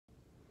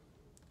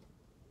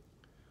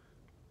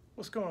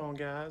What's going on,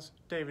 guys?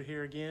 David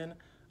here again.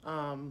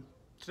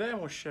 Today I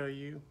want to show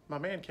you my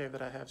man cave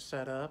that I have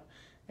set up,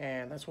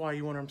 and that's why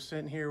you wonder I'm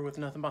sitting here with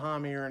nothing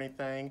behind me or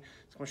anything.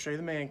 So I'm going to show you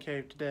the man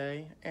cave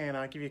today, and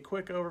I'll give you a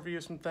quick overview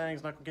of some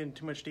things. Not going to get into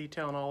too much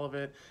detail on all of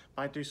it.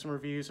 Might do some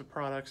reviews of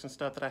products and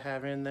stuff that I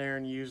have in there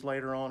and use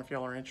later on if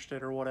y'all are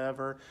interested or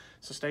whatever.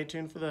 So stay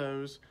tuned for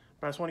those.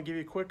 But I just want to give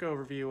you a quick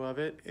overview of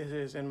it. It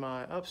is in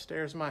my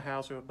upstairs in my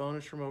house. We have a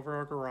bonus room over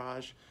our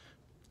garage.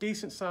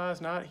 Decent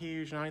size, not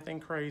huge, not anything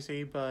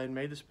crazy, but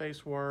made the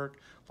space work.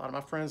 A lot of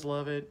my friends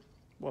love it.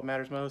 What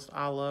matters most,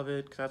 I love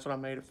it, because that's what I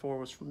made it for,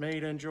 was for me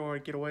to enjoy,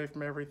 get away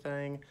from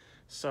everything.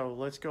 So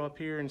let's go up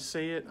here and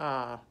see it.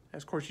 Of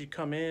course, you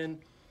come in,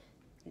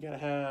 you gotta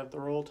have the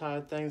Roll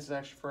Tide things. It's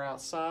actually for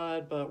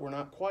outside, but we're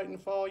not quite in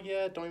fall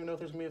yet. Don't even know if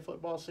there's gonna be a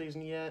football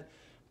season yet,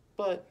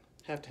 but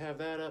have to have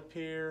that up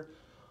here.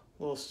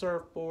 Little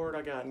surfboard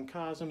I got in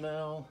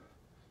Cozumel.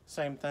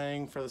 Same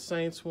thing for the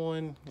Saints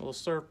one. A little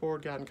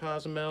surfboard got in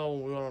Cozumel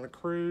when we went on a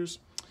cruise.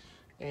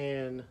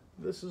 And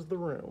this is the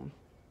room.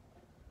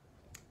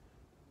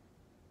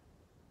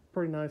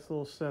 Pretty nice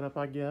little setup,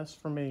 I guess,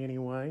 for me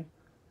anyway.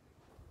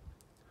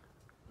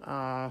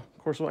 Of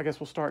course, I guess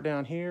we'll start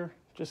down here.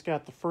 Just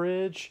got the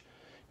fridge.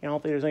 I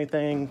don't think there's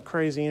anything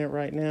crazy in it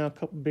right now. A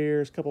couple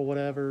beers, a couple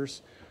whatevers.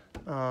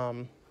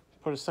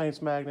 Put a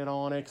Saints magnet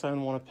on it because I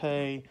didn't want to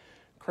pay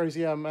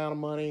crazy amount of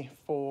money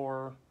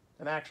for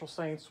an actual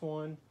Saints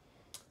one.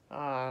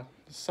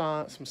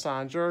 Some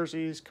signed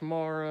jerseys,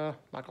 Kamara,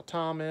 Michael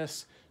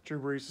Thomas. Drew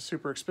Brees is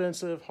super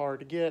expensive, hard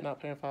to get, not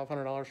paying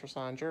 $500 for a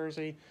signed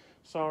jersey.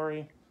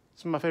 Sorry.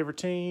 Some of my favorite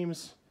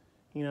teams,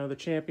 you know, the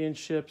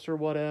championships or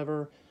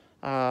whatever.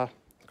 Of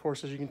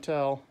course, as you can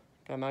tell,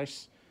 got a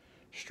nice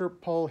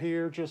strip pole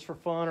here just for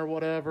fun or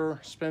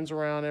whatever. Spins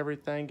around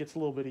everything, gets a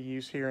little bit of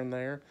use here and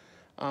there.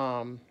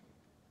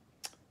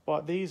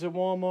 Bought these at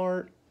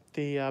Walmart.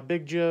 The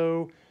Big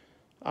Joe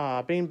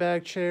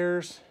beanbag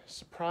chairs.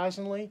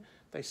 Surprisingly,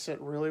 they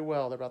sit really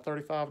well. They're about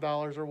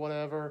 $35 or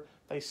whatever.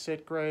 They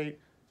sit great.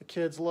 The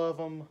kids love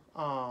them.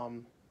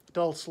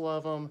 Adults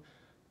love them.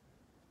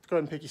 Go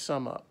ahead and pick you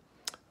some up.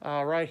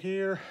 Right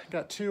here,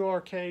 got two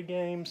arcade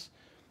games.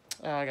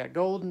 I got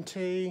Golden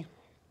Tee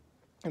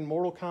and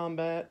Mortal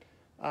Kombat.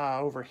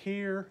 Over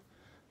here,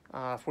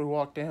 if we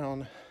walk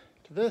down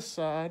to this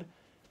side,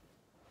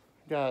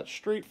 got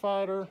Street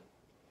Fighter,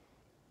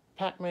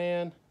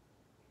 Pac-Man,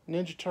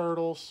 Ninja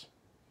Turtles,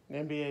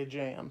 and NBA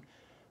Jam.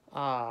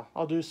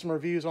 I'll do some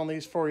reviews on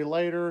these for you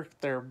later.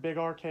 They're big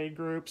arcade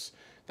groups.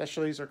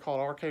 These are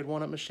called arcade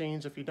one-up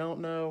machines if you don't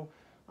know.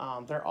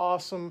 They're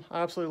awesome.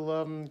 I absolutely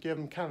love them. Give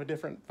them kind of a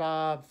different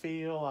vibe,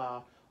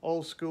 feel.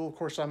 Old school. Of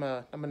course, I'm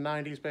a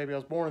 90s baby. I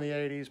was born in the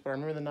 80s, but I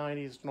remember the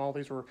 90s when all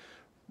these were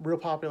real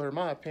popular in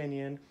my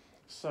opinion.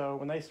 So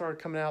when they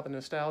started coming out, the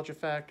nostalgia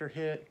factor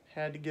hit.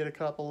 Had to get a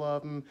couple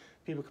of them.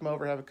 People come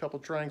over, have a couple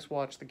drinks,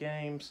 watch the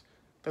games.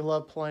 They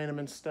love playing them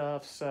and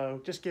stuff, so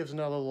just gives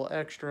another little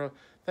extra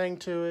thing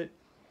to it.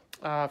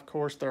 Of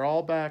course, they're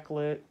all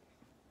backlit.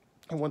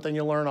 And one thing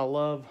you'll learn, I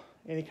love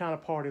any kind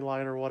of party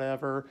light or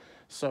whatever.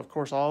 So, of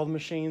course, all the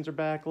machines are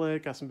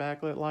backlit. Got some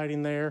backlit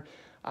lighting there.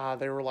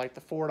 They were like the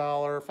 $4,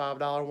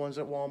 $5 ones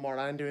at Walmart.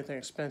 I didn't do anything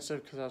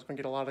expensive because I was going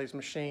to get a lot of these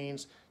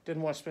machines.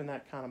 Didn't want to spend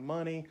that kind of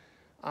money.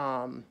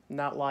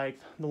 Not like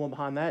the one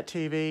behind that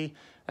TV.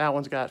 That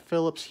one's got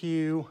Philips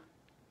Hue,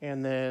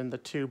 and then the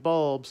two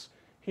bulbs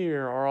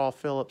here are all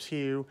Philips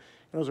Hue.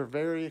 And those are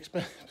very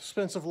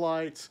expensive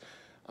lights.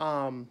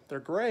 They're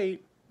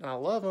great, and I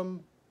love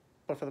them,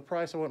 but for the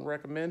price I wouldn't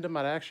recommend them.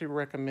 I'd actually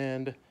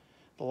recommend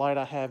the light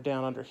I have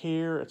down under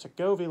here. It's a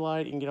Govee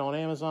light you can get on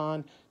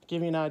Amazon. To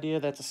give you an idea,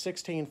 that's a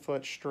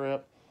 16-foot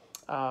strip.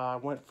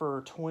 Went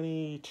for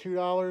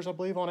 $22, I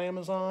believe, on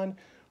Amazon,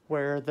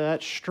 where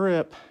that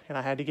strip, and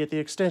I had to get the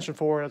extension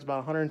for it, it's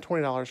about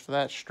 $120 for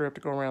that strip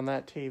to go around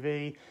that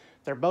TV.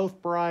 They're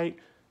both bright.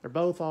 They're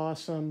both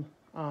awesome.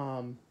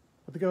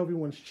 But the Govee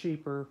one's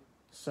cheaper,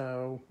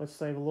 so let's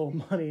save a little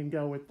money and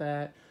go with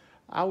that.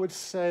 I would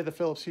say the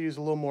Philips Hue is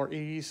a little more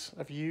ease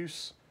of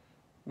use,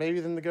 maybe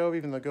than the Govee,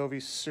 even though the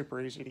Govee's super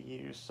easy to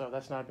use, so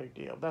that's not a big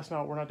deal.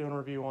 We're not doing a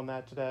review on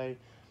that today.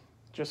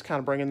 Just kind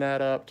of bringing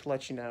that up to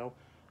let you know.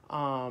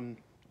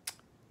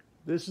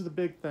 This is the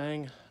big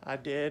thing I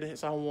did,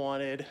 is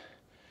I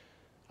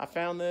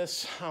found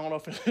this, I don't know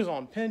if it was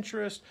on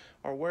Pinterest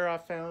or where I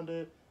found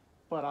it,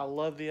 but I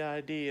love the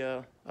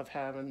idea of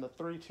having the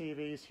three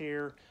TVs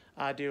here.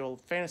 I do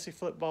fantasy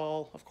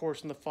football, of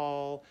course, in the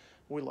fall.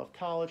 We love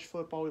college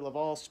football. We love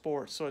all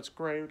sports, so it's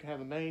great. We can have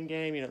the main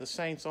game, you know, the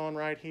Saints on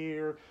right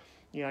here.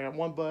 You know, I got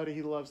one buddy,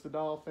 he loves the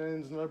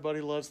Dolphins, another buddy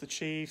loves the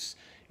Chiefs,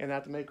 and I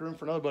have to make room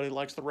for another buddy who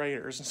likes the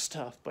Raiders and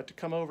stuff. But to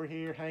come over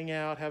here, hang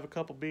out, have a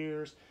couple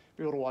beers,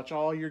 be able to watch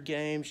all your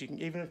games. You can,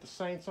 even if the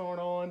Saints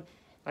aren't on,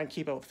 I can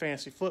keep up with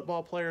fantasy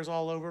football players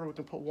all over. We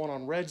can put one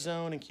on Red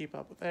Zone and keep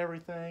up with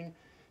everything.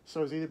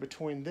 So it's either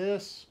between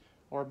this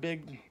or a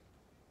big,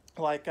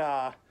 like,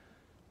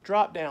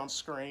 drop-down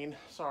screen.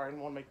 Sorry, I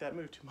didn't want to make that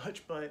move too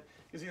much, but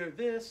it's either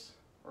this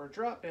or a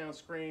drop-down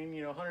screen,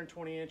 you know,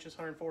 120 inches,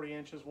 140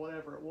 inches,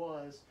 whatever it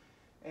was,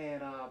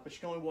 and but you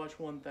can only watch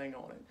one thing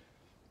on it.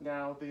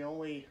 Now, the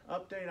only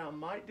update I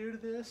might do to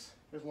this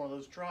is one of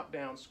those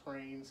drop-down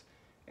screens,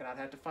 and I'd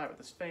have to fight with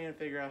this fan,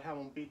 figure out how I'm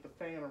gonna beat the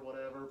fan or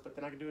whatever, but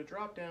then I can do a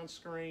drop-down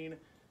screen,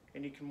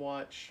 and you can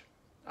watch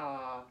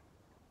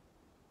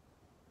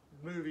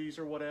movies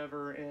or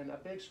whatever in a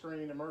big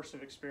screen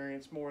immersive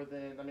experience more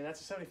than, I mean,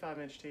 that's a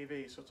 75-inch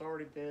TV, so it's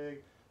already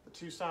big. The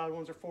two side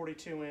ones are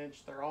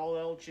 42-inch. They're all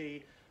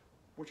LG,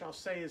 which I'll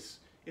say is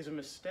a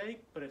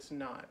mistake, but it's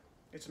not.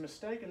 It's a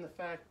mistake in the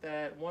fact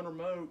that one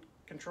remote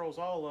controls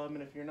all of them,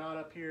 and if you're not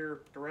up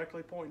here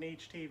directly pointing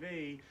each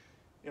TV,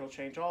 it'll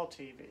change all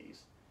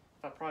TVs.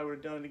 I probably would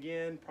have done it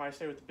again, probably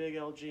stay with the big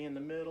LG in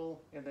the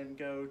middle, and then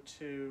go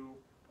to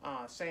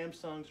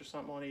Samsungs or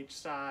something on each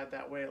side.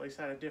 That way at least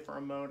I had a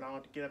different remote and I don't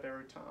have to get up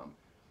every time.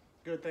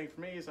 Good thing for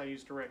me is I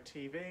use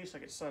DirecTV, so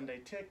I get Sunday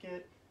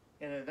Ticket,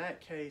 and in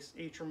that case,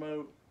 each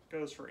remote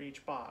goes for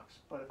each box.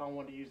 But if I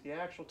want to use the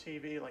actual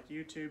TV, like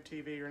YouTube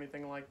TV or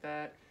anything like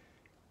that,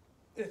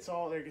 it's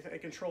all, they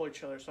control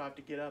each other, so I have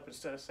to get up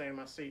instead of staying in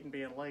my seat and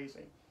being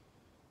lazy.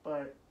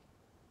 But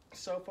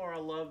so far I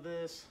love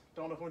this.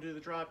 Don't know if I'm going to do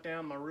the drop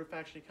down. My roof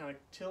actually kind of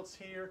tilts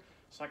here,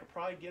 so I could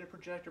probably get a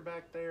projector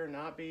back there and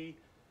not be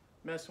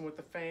messing with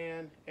the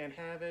fan and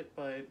have it.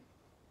 But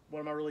what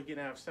am I really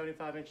getting out of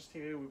 75 inches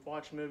TV? We've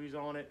watched movies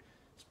on it.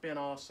 It's been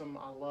awesome.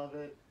 I love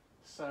it.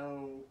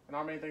 So, and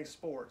our main thing is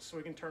sports. So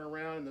we can turn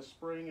around in the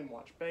spring and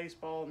watch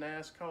baseball,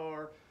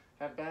 NASCAR,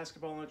 have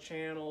basketball on the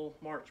channel,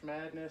 March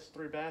Madness,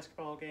 3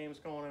 basketball games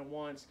going at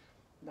once.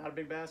 Not a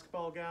big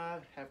basketball guy,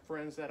 have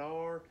friends that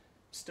are.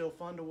 Still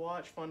fun to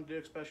watch, fun to do,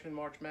 especially when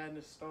March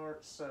Madness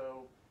starts.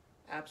 So,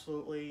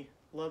 absolutely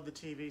love the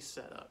TV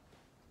setup.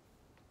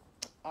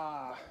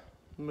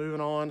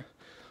 Moving on,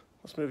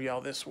 let's move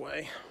y'all this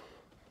way.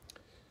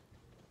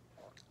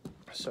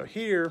 So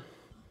here,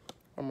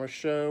 I'm going to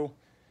show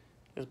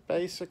is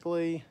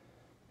basically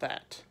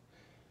that.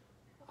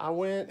 I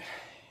went,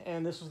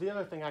 and this was the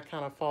other thing I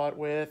kind of fought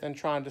with and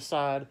trying to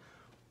decide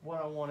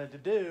what I wanted to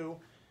do,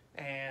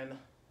 and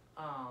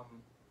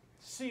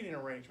seating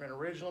arrangement.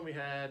 Originally we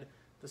had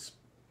this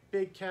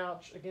big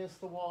couch against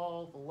the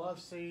wall, the love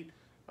seat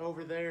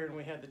over there, and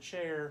we had the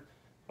chair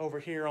over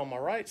here on my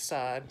right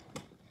side,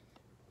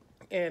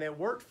 and it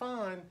worked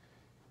fine.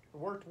 It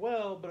worked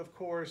well, but of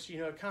course, you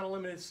know, kind of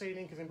limited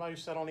seating because anybody who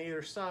sat on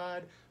either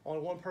side,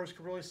 only one person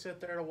could really sit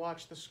there to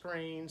watch the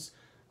screens.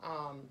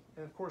 And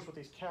of course, with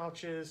these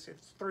couches,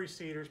 it's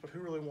 3-seaters, but who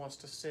really wants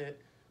to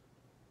sit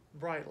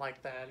right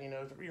like that? You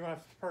know, you don't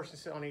have a person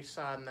sit on each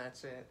side and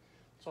that's it.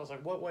 So I was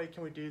like, what way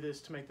can we do this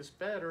to make this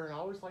better? And I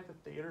always like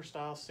the theater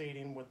style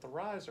seating with the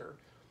riser.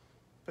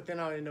 But then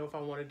I didn't know if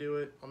I want to do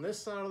it on this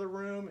side of the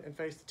room and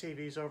face the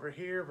TVs over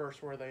here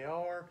versus where they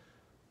are.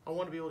 I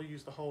want to be able to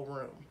use the whole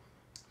room.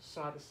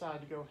 So I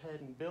decided to go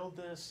ahead and build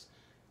this.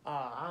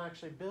 I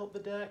actually built the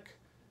deck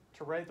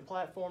to raise the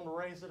platform to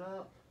raise it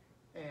up,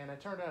 and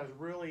it turned out it was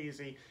really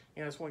easy.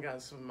 You know, this one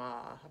got some,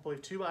 I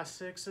believe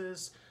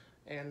 2x6s,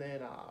 and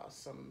then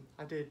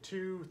I did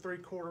 2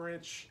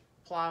 3/4-inch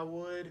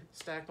plywood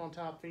stacked on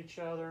top of each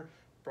other,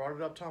 brought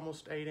it up to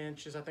almost 8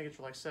 inches. I think it's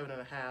like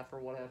 7.5 or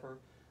whatever.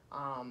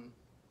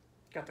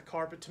 Got the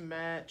carpet to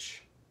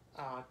match,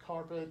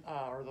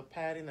 or the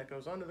padding that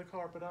goes under the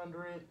carpet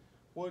under it,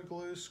 wood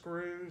glue,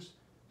 screws.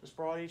 Just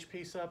brought each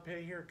piece up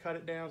here, cut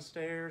it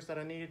downstairs that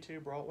I needed to,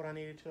 brought what I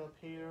needed to up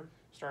here,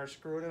 started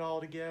screwing it all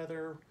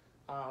together,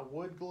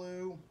 wood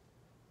glue,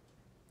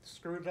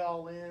 screwed it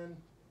all in,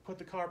 put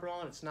the carpet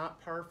on. It's not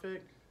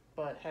perfect,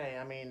 but hey,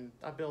 I mean,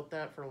 I built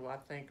that for I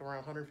think around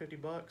 150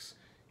 bucks.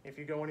 If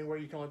you go anywhere,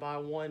 you can only buy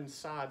one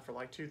side for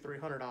like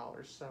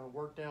 $200-300. So it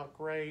worked out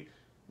great.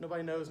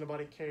 Nobody knows,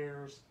 nobody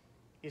cares.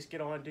 You just get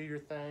on and do your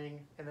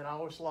thing. And then I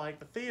always like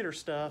the theater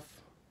stuff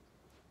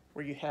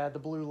where you had the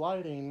blue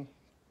lighting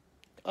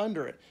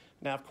under it.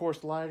 Now, of course,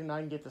 the lighting, I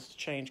can get this to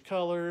change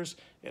colors.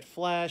 It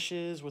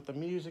flashes with the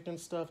music and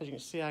stuff. As you can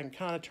see, I can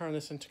kind of turn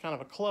this into kind of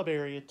a club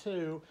area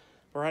too.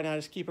 But right now, I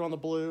just keep it on the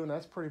blue, and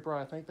that's pretty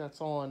bright. I think that's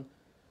on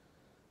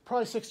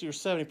probably 60 or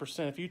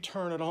 70%. If you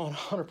turn it on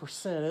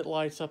 100%, it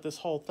lights up this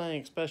whole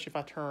thing, especially if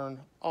I turn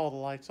all the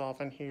lights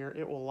off in here.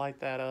 It will light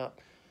that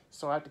up.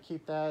 So I have to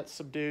keep that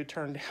subdued,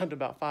 turned down to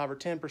about 5 or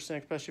 10%,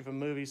 especially if a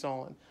movie's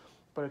on.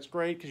 But it's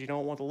great because you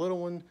don't want the little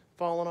one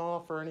falling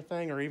off or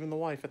anything, or even the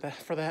wife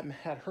for that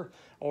matter,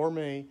 or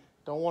me.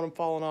 Don't want them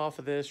falling off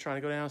of this, trying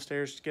to go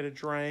downstairs to get a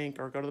drink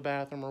or go to the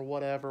bathroom or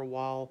whatever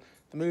while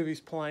the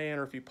movie's playing,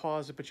 or if you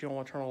pause it but you don't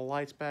want to turn all the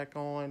lights back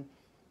on.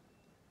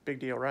 Big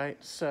deal, right?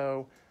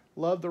 So,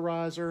 love the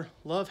riser.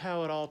 Love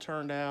how it all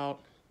turned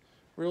out.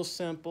 Real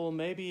simple.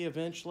 Maybe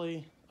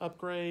eventually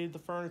upgrade the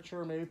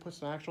furniture, maybe put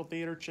some actual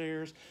theater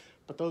chairs,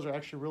 but those are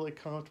actually really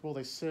comfortable.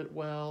 They sit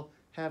well,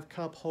 have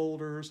cup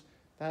holders,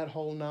 that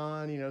whole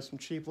nine, you know, some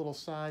cheap little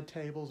side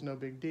tables, no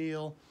big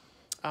deal.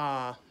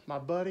 My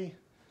buddy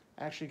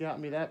actually got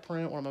me that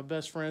print. One of my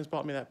best friends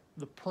bought me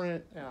the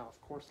print. Now,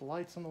 of course, the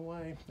light's in the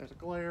way. There's a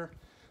glare.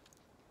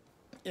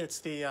 It's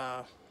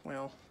the,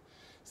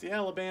 it's the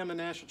Alabama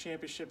National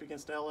Championship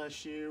against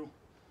LSU.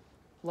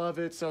 Love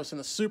it. So it's in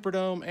the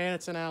Superdome, and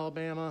it's in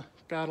Alabama.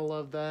 Gotta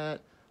love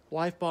that.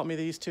 Wife bought me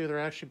these two. They're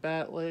actually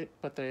backlit,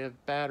 but they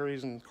have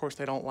batteries, and of course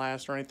they don't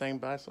last or anything,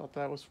 but I thought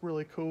that was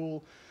really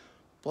cool.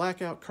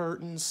 Blackout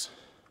curtains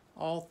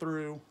all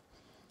through.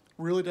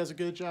 Really does a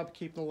good job of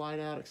keeping the light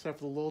out, except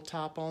for the little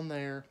top on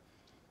there.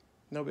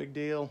 No big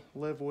deal.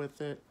 Live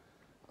with it.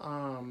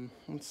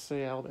 Let's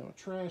see, Alabama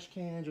trash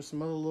can, just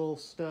some other little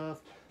stuff.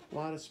 A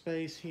lot of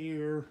space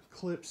here.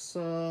 Clip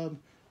sub.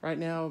 Right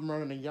now I'm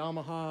running a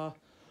Yamaha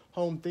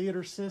home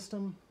theater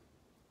system.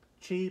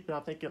 Cheap. I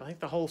think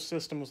the whole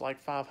system was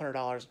like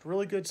 $500.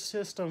 Really good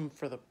system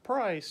for the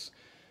price,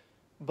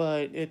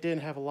 but it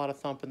didn't have a lot of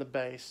thump in the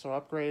bass. So I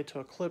upgraded to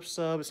a clip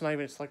sub. It's not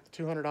even, it's like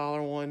the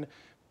 $200 one,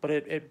 but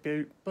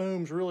it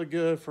booms really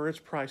good for its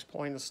price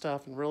point and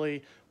stuff, and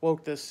really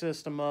woke this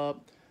system up.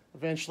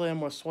 Eventually I'm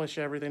going to switch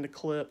everything to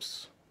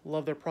clips.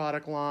 Love their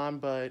product line,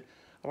 but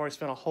I've already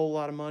spent a whole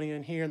lot of money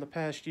in here in the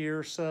past year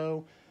or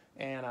so,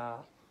 and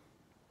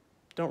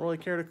don't really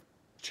care to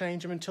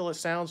change them until it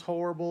sounds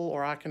horrible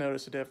or I can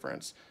notice a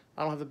difference.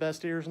 I don't have the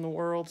best ears in the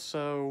world,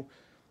 so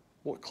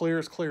what clear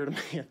is clear to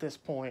me at this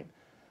point.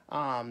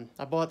 I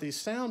bought these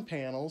sound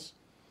panels,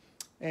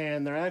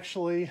 and they're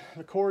actually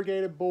the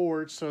corrugated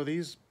board. So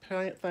these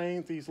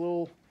these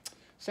little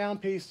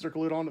sound pieces are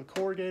glued onto the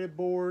corrugated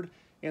board,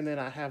 and then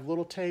I have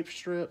little tape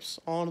strips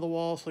onto the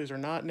wall, so these are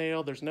not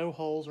nailed. There's no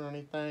holes or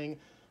anything,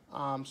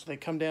 so they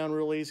come down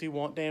real easy,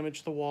 won't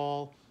damage the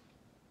wall.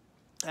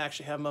 I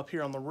actually have them up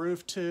here on the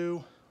roof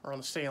too, or on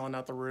the ceiling,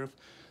 not the roof.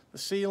 The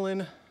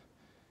ceiling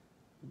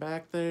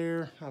back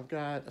there, I've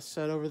got a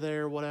set over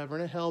there, whatever,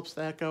 and it helps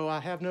the echo. I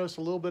have noticed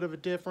a little bit of a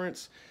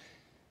difference.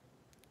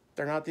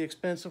 They're not the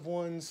expensive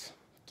ones.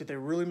 Did they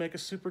really make a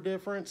super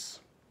difference?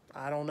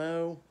 I don't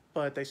know,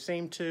 but they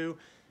seem to.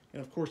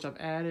 And of course I've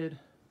added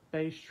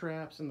bass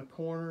traps in the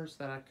corners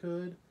that I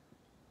could.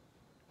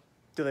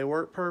 Do they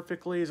work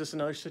perfectly? Is this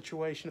another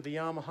situation of the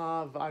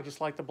Yamaha? I just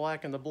like the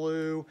black and the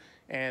blue,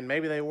 and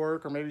maybe they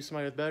work, or maybe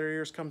somebody with better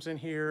ears comes in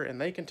here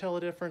and they can tell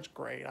a difference.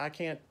 Great. I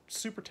can't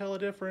super tell a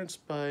difference,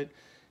 but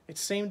it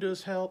seemed to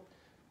help.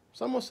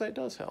 So I'm gonna say it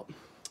does help.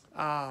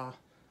 Of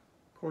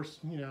course,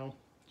 you know,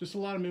 just a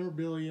lot of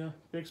memorabilia.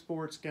 Big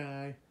sports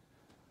guy.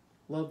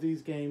 Love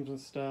these games and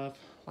stuff.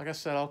 Like I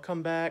said, I'll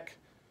come back,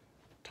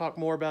 talk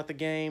more about the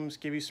games,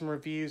 give you some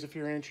reviews if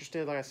you're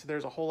interested. Like I said,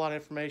 there's a whole lot of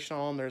information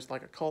on them. There's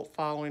like a cult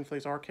following for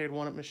these arcade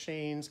one-up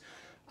machines.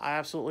 I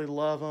absolutely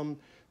love them.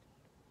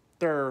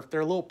 They're a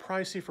little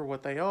pricey for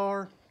what they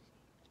are,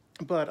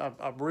 but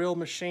a real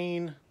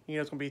machine, you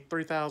know, it's gonna be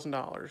 $3,000,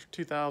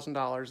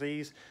 $2,000.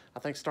 These I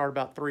think start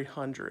about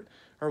 $300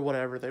 or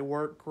whatever. They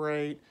work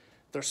great.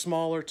 They're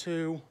smaller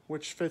too,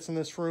 which fits in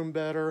this room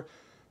better.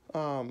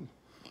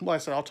 Like I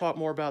said, I'll talk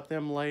more about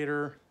them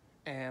later.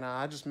 And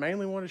I just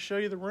mainly want to show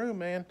you the room,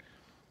 man.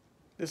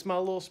 This is my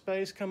little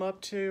space come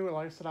up to. And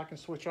like I said, I can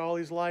switch all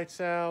these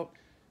lights out,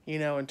 you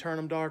know, and turn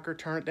them darker,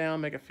 turn it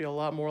down, make it feel a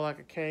lot more like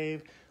a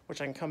cave,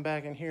 which I can come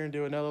back in here and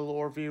do another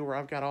little review where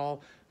I've got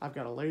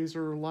a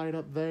laser light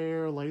up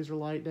there, laser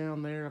light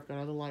down there. I've got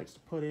other lights to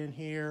put in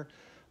here.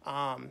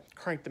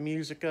 Crank the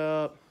music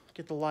up,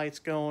 get the lights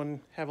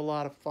going, have a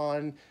lot of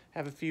fun,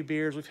 have a few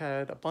beers. We've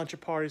had a bunch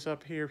of parties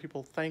up here.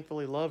 People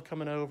thankfully love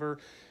coming over.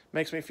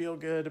 Makes me feel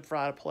good to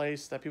provide a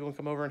place that people can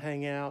come over and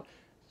hang out.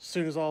 As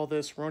soon as all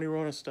this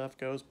Rona stuff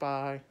goes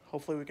by,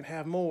 hopefully we can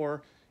have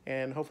more,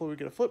 and hopefully we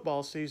get a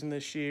football season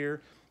this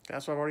year.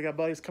 That's why I've already got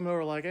buddies coming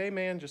over like, hey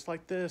man, just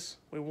like this,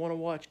 we want to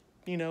watch,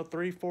 you know,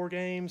 3-4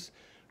 games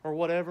or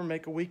whatever,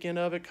 make a weekend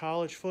of it,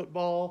 college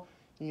football.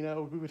 You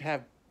know, we would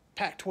have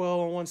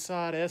Pac-12 on one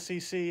side,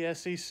 SEC,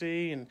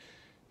 and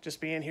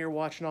just being here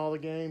watching all the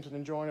games and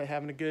enjoying it,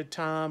 having a good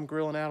time,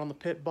 grilling out on the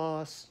pit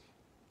boss.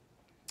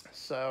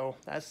 So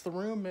that's the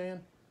room,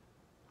 man.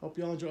 Hope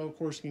y'all enjoy. Of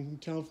course, you can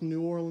tell from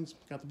New Orleans.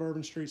 Got the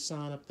Bourbon Street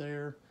sign up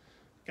there.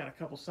 Got a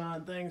couple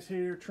signed things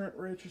here. Trent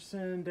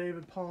Richardson,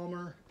 David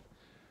Palmer.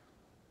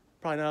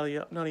 Probably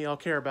none of y'all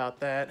care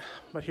about that.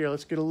 But here,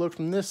 let's get a look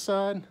from this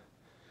side.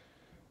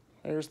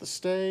 There's the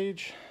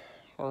stage.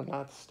 Or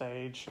not the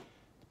stage.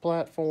 The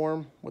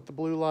platform with the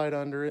blue light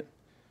under it.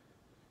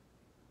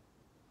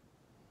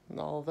 And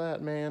all of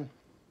that, man.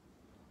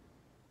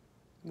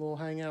 Little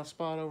hangout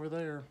spot over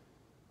there.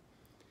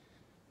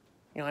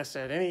 You know, like I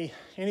said,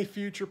 any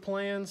future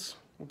plans,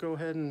 we'll go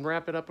ahead and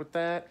wrap it up with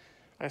that.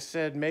 I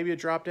said maybe a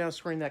drop-down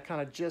screen. That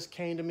kind of just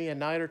came to me a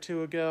night or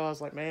two ago. I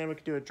was like, man, we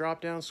could do a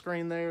drop-down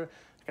screen there.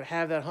 I could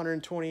have that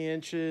 120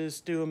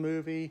 inches, do a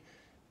movie.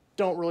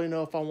 Don't really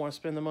know if I want to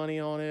spend the money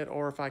on it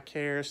or if I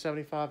care.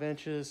 75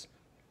 inches,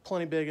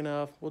 plenty big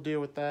enough. We'll deal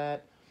with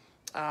that.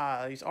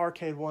 These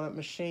arcade one-up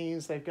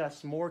machines, they've got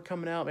some more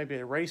coming out, maybe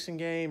a racing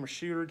game or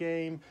shooter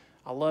game.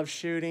 I love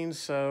shooting,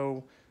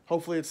 so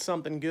hopefully it's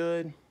something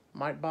good.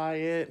 Might buy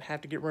it,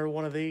 have to get rid of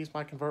one of these,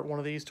 might convert one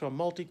of these to a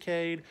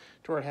multicade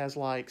to where it has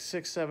like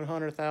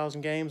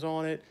 600,000-700,000 games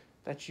on it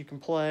that you can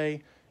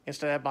play.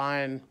 Instead of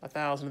buying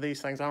 1,000 of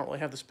these things, I don't really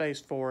have the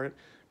space for it,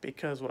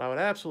 because what I would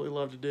absolutely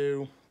love to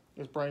do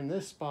is bring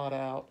this spot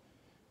out,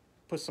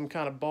 put some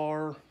kind of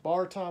bar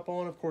top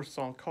on. Of course, it's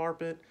on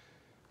carpet.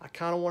 I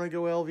kind of want to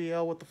go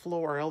LVL with the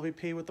floor, or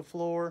LVP with the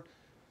floor.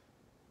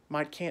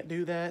 Might can't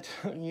do that,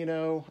 you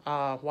know.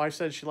 Wife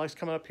said she likes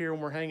coming up here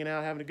when we're hanging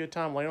out, having a good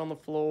time, laying on the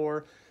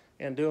floor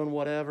and doing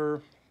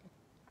whatever,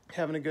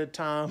 having a good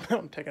time.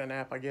 I'm taking a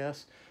nap, I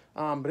guess.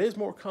 But it is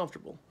more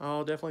comfortable.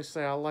 I'll definitely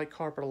say I like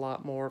carpet a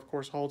lot more. Of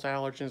course, holds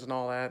allergens and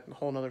all that, a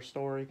whole nother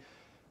story.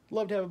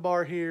 Love to have a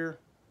bar here.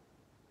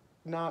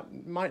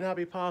 Might not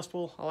be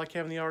possible. I like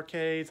having the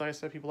arcades. Like I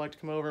said, people like to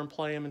come over and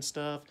play them and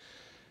stuff.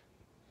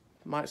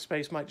 My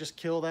space might just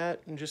kill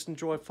that and just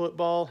enjoy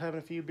football, having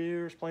a few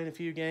beers, playing a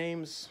few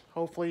games.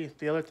 Hopefully,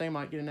 the other thing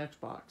might get an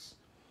Xbox.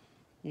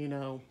 You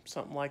know,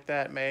 something like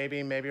that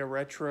maybe. Maybe a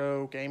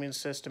retro gaming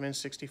system in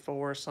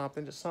 64 or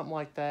something. Just something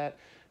like that.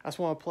 I just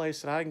want a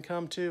place that I can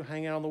come to,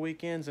 hang out on the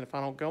weekends, and if I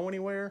don't go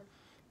anywhere,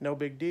 no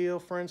big deal.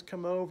 Friends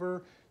come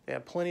over. They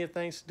have plenty of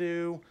things to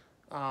do.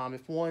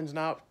 If one's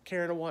not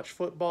caring to watch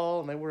football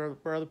and they would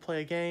rather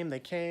play a game,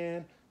 they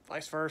can.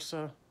 Vice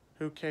versa.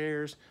 Who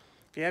cares?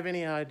 If you have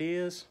any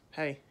ideas,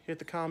 hey, hit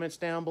the comments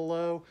down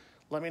below.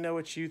 Let me know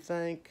what you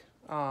think.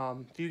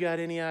 If you got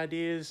any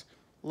ideas,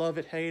 love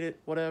it, hate it,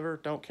 whatever,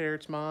 don't care,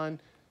 it's mine.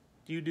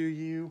 You do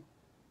you.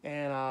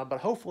 And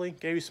but hopefully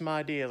gave you some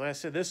ideas. Like I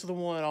said, this is the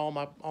one all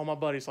my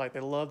buddies like. They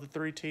love the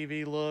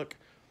 3TV look.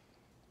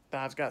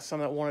 I've got some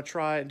that want to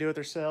try it and do it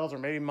themselves, or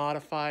maybe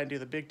modify it and do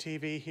the big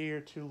TV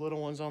here, 2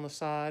 little ones on the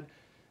side.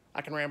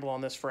 I can ramble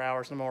on this for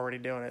hours and I'm already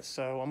doing it.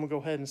 So I'm gonna go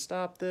ahead and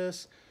stop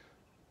this.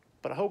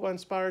 But I hope I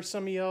inspired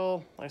some of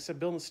y'all. Like I said,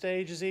 building the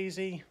stage is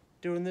easy.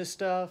 Doing this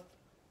stuff.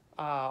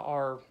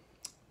 Our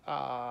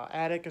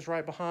attic is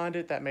right behind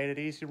it. That made it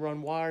easy to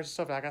run wires and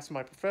stuff. I got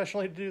somebody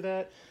professionally to do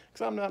that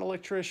because I'm not an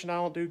electrician. I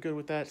don't do good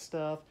with that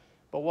stuff.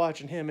 But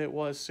watching him, it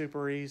was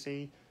super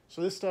easy.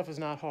 So this stuff is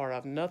not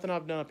hard. Nothing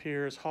I've done up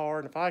here is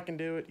hard. And if I can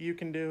do it, you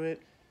can do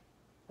it.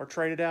 Or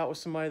trade it out with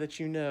somebody that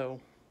you know.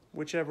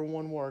 Whichever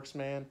one works,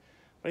 man.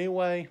 But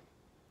anyway,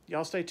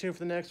 y'all stay tuned for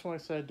the next one.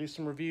 Like I said, do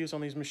some reviews on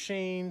these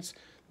machines.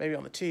 Maybe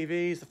on the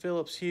TVs, the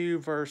Philips Hue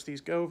versus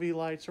these Govee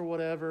lights or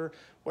whatever.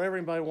 Whatever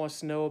anybody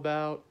wants to know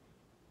about.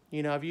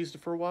 You know, I've used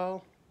it for a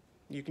while.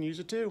 You can use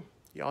it too.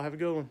 Y'all have a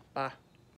good one. Bye.